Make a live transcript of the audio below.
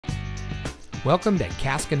Welcome to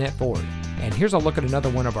Caskinette Ford, and here's a look at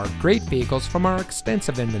another one of our great vehicles from our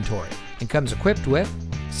extensive inventory, and comes equipped with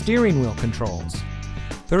steering wheel controls,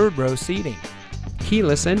 third row seating,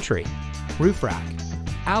 keyless entry, roof rack,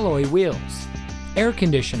 alloy wheels, air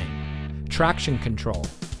conditioning, traction control,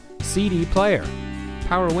 CD player,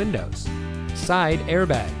 power windows, side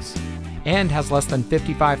airbags, and has less than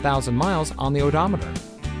 55,000 miles on the odometer.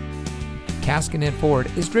 Caskinette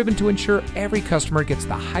Ford is driven to ensure every customer gets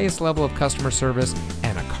the highest level of customer service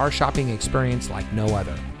and a car shopping experience like no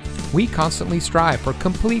other. We constantly strive for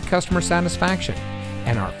complete customer satisfaction,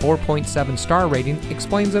 and our 4.7 star rating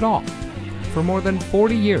explains it all. For more than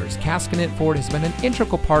 40 years, Caskinette Ford has been an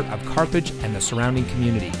integral part of Carthage and the surrounding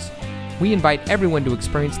communities. We invite everyone to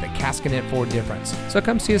experience the Caskinette Ford difference, so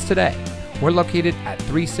come see us today. We're located at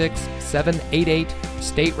 36788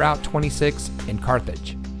 State Route 26 in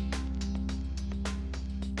Carthage.